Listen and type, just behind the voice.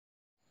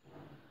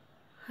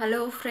Hello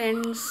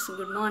friends,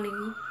 good morning.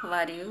 How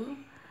are you?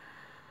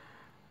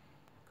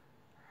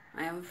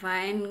 I am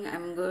fine, I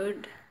am good.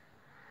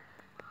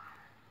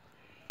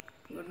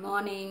 Good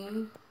morning.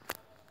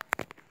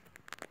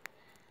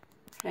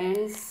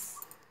 Friends,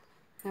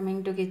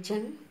 coming to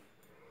kitchen.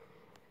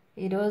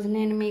 ఈరోజు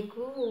నేను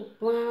మీకు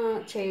ఉప్మా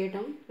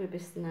చేయడం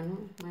చూపిస్తున్నాను.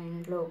 మా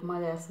ఇంట్లో ఉప్మా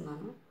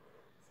చేస్తున్నాను.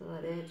 సో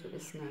అదే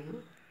చూపిస్తున్నాను.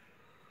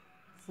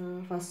 సో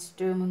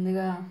ఫస్ట్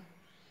ముందుగా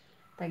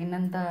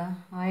తగినంత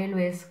ఆయిల్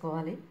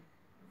వేసుకోవాలి.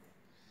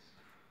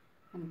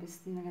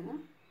 కనిపిస్తుంది కదా?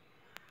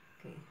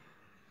 Okay,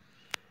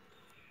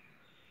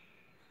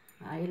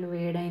 oil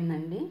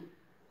వేడైందండి.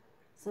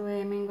 సో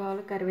ఏమేం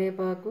కావాలి?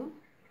 కరివేపాకు,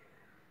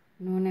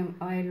 నూనె,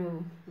 ఆయిల్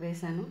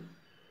వేసాను,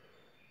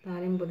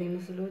 తాలింపు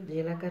దినుసులు,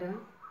 జీలకర్ర,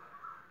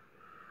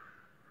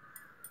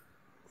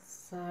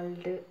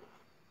 సాల్ట్,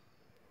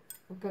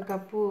 ఒక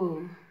కప్పు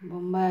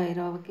బొంబాయి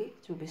రవ్వకి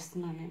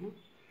చూపిస్తున్నాను నేను.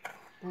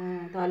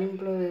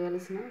 తాలింపులో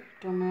వేయాల్సిన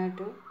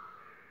టొమాటో,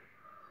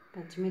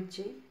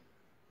 పచ్చిమిర్చి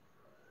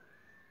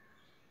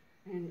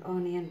and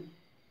onion,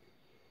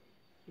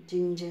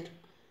 ginger,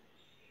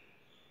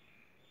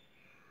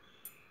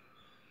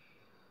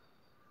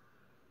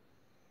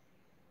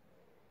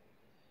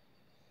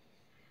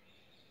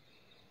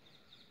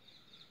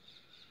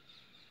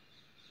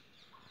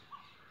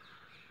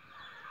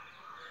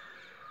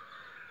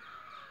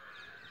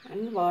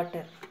 and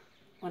water,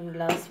 1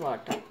 glass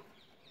water.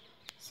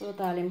 So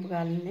తాలింపు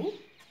కాలింది.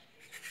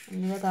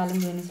 అందులో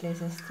తాలింపు దినుసులు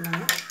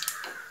వేసేస్తున్నాను.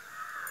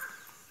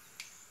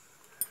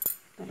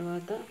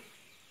 తర్వాత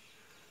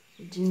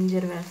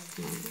జింజర్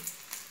వేస్తున్నాను.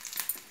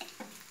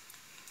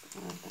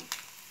 తర్వాత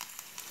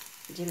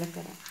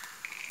జీలకర్ర,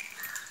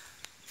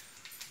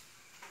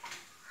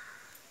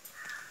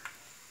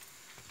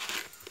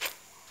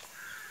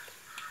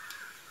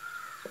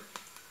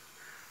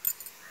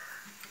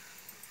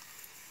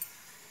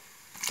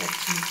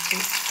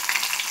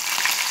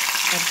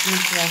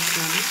 పచ్చిమిర్చి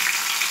వేస్తున్నాను,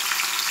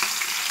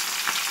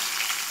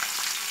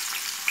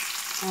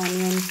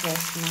 ఆనియన్స్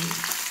వేస్తున్నాను,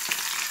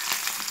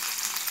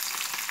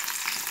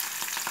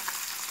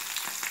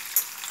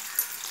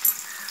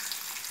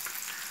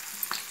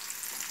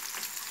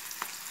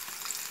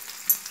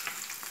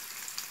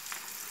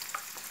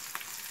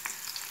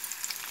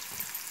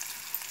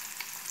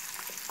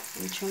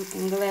 కొంచెం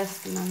ఇంగు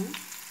వేస్తున్నాను,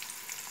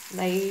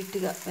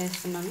 లైట్గా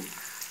వేస్తున్నాను.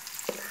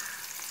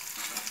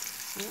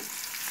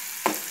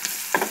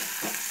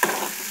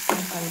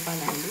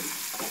 కలపాలండి.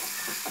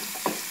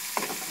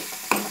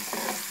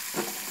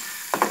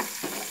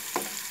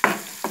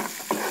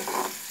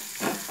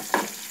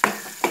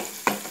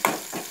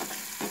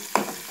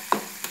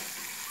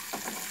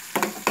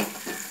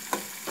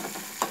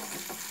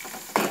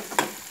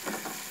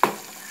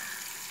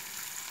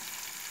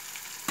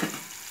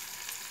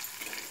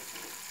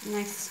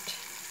 నెక్స్ట్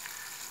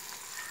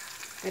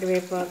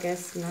కరివేపాకు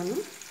వేస్తున్నాను.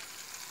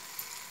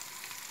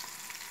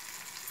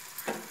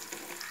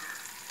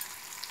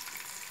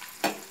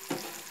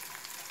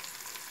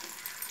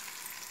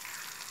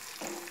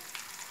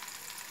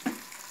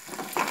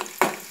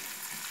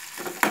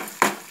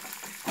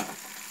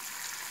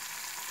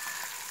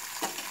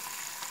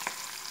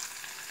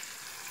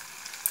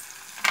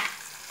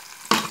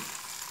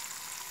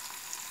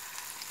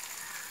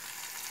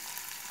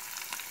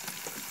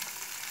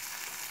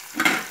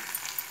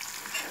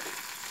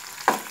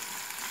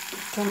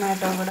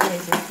 టొమాటో కూడా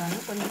వేసేస్తాను.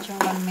 కొంచెం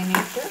 1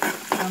 మినిట్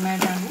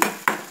టొమాటోని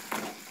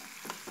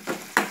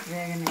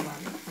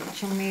వేగనివ్వాలి.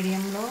 కొంచెం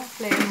మీడియంలో,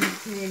 ఫ్లేమ్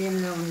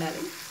మీడియంగా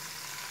ఉండాలి.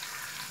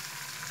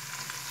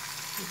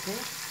 ఓకే,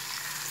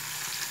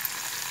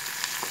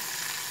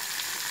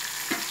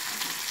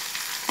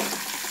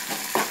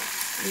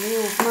 ఇది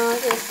ఉప్మా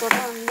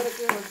చేసుకోవడం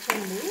అందరికీ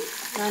వచ్చింది,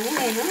 కానీ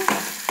నేను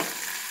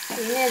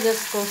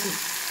టీనేజర్స్ కోసం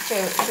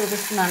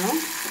చూపిస్తున్నాను.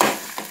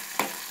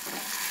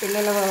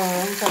 పిల్లలు,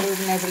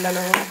 చదువుకునే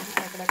పిల్లలు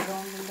ఎక్కడెక్కడ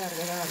ఉంటుంటారు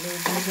కదా, వాళ్ళు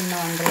చిన్న చిన్న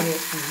వంటలు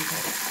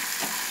చేసుకుంటుంటారు.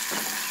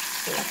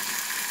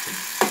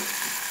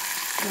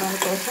 వాళ్ళ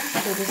కోసం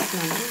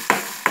చూపిస్తున్నాను.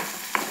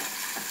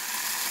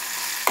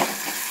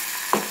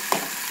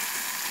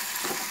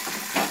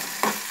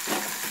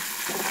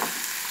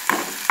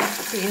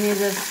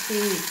 టీనేజర్స్కి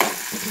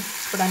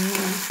ఇప్పుడు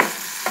అన్నీ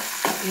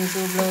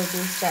యూట్యూబ్లో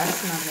చూసి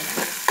చేస్తున్నారు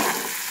కదా,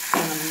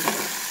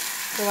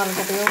 సో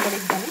వాళ్ళకి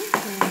ఉపయోగపడిద్దని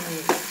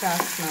నేను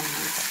చేస్తున్నాను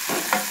అన్నమాట.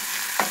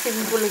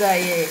 సింపుల్గా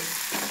అయ్యే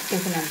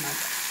టిఫిన్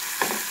అన్నమాట.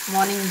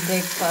 మార్నింగ్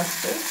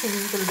బ్రేక్ఫాస్ట్,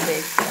 సింపుల్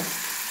బ్రేక్ఫాస్ట్,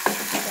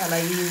 చాలా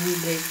ఈజీ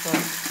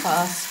బ్రేక్ఫాస్ట్,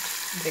 ఫాస్ట్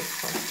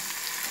బ్రేక్ఫాస్ట్.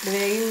 ఇది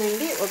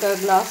వేగిందండి. 1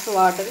 గ్లాస్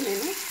వాటర్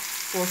నేను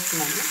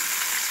పోస్తున్నాను.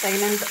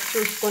 తగినంత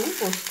చూసుకొని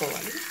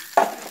పోసుకోవాలి.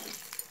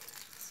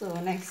 సో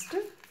నెక్స్ట్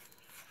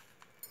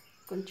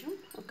కొంచెం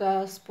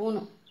 1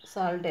 స్పూను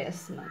సాల్ట్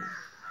వేస్తున్నాను.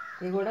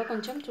 ఇది కూడా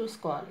కొంచెం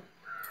చూసుకోవాలి.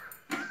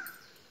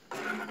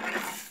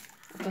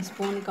 1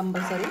 స్పూన్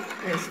కంపల్సరీ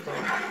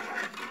వేసుకోవాలి.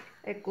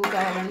 ఎక్కువ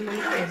కావాలంటే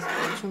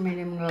వేసుకోవచ్చు,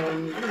 మీడియం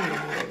కావాలంటే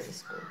మీడియంగా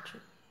వేసుకోవచ్చు.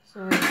 సో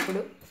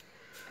ఇప్పుడు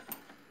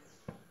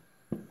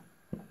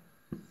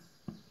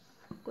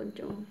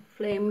కొంచెం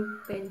ఫ్లేమ్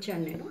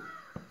పెంచాను నేను.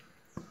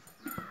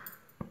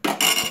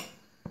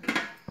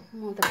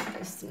 మూత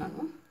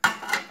పెట్టేస్తున్నాను.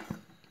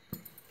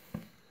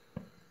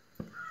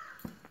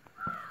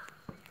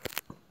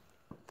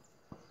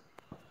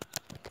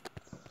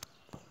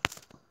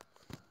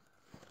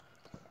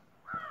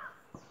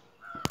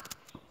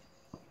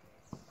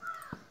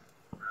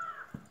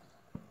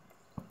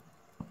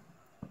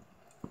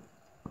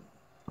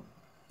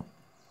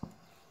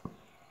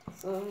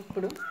 సో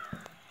ఇప్పుడు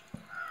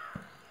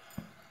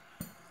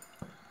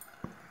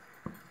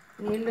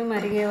నీళ్ళు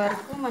మరిగే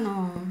వరకు మనం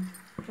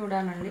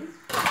చూడాలండి.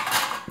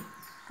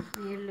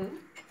 నీళ్ళు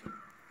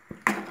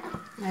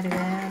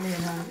మరిగాయా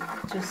లేదా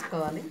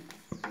చూసుకోవాలి.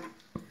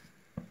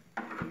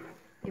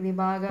 ఇవి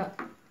బాగా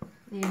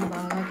నీళ్ళు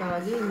బాగా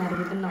కాగి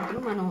మరుగుతున్నప్పుడు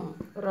మనం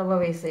రవ్వ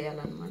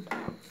వేసేయాలన్నమాట.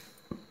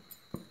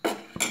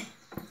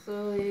 సో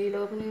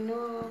ఈలోపు నేను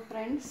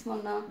ఫ్రెండ్స్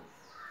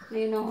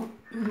నేను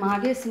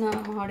మాగేసిన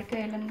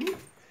మామిడికాయలన్నీ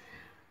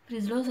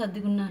ఫ్రిడ్జ్లో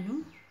సర్దుకున్నాను.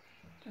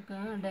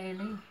 చక్కగా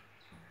డైలీ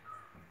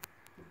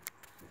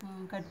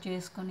కట్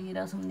చేసుకొని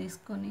రసం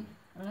తీసుకొని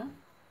అలా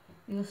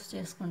యూస్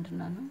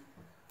చేసుకుంటున్నాను.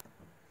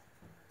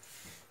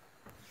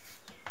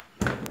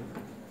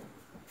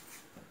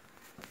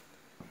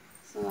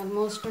 సో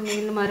ఆల్మోస్ట్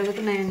నీళ్ళు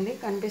మరుగుతున్నాయండి.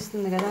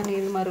 కనిపిస్తుంది కదా,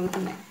 నీళ్ళు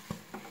మరుగుతున్నాయి.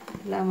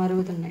 ఇలా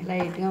మరుగుతున్నాయి.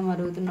 లైట్గా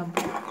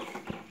మరుగుతున్నప్పుడు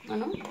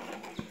మనం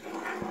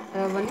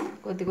రవ్వని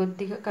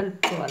కొద్దిగా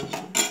కలుపుకోవాలి.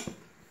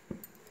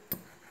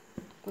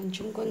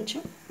 కొంచెం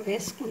కొంచెం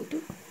వేసుకుంటూ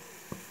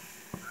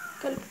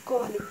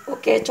కలుపుకోవాలి.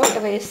 ఒకే చోట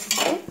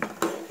వేస్తే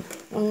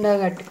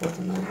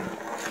ఉండగట్టిపోతున్నాను.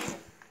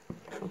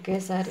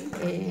 ఒకేసారి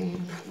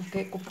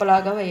ఒకే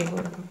కుప్పలాగా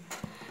వేయకూడదు.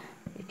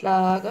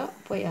 ఇట్లాగా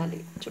పోయాలి,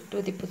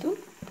 చుట్టూ తిప్పుతూ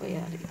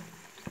పోయాలి.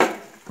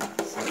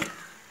 సో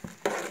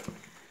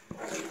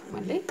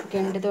మళ్ళీ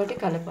గంటతోటి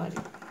కలపాలి.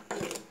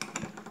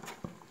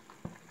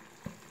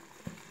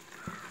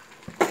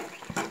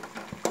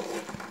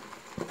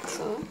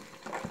 సో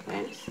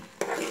ఫ్రెండ్స్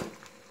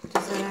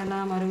చూసారా అలా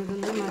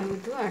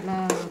మరుగుతూ అట్లా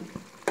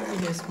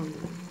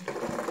వేసుకుంటుంది.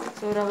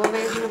 సో రవ్వ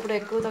వేసినప్పుడు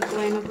ఎక్కువ తక్కువ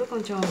అయినప్పుడు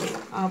కొంచెం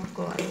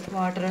ఆపుకోవాలి.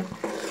 వాటర్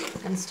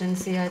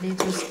కన్సిస్టెన్సీ అది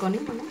చూసుకొని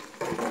మనం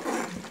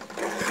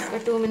ఒక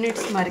 2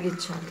 minutes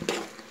మరిగించాలి.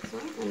 సో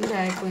అంతే,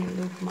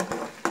 అయిపోయింది upma.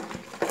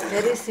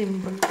 Very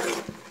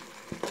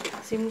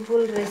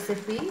simple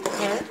recipe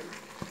for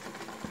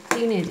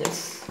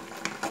teenagers,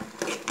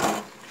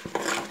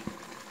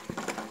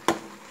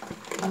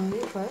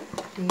 only for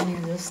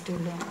teenagers to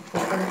learn.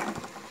 కొత్తగా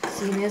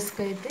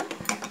సీనియర్స్కి అయితే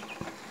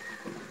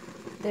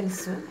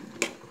తెలుసు.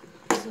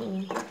 సో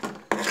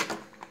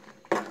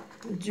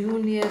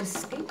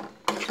జూనియర్స్కి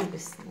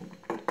చూపిస్తున్నాను,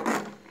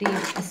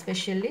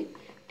 ఎస్పెషల్లీ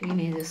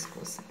టీనేజర్స్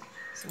కోసం.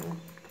 So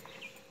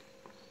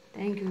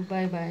thank you,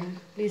 bye.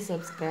 Please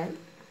subscribe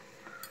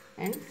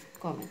and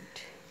comment.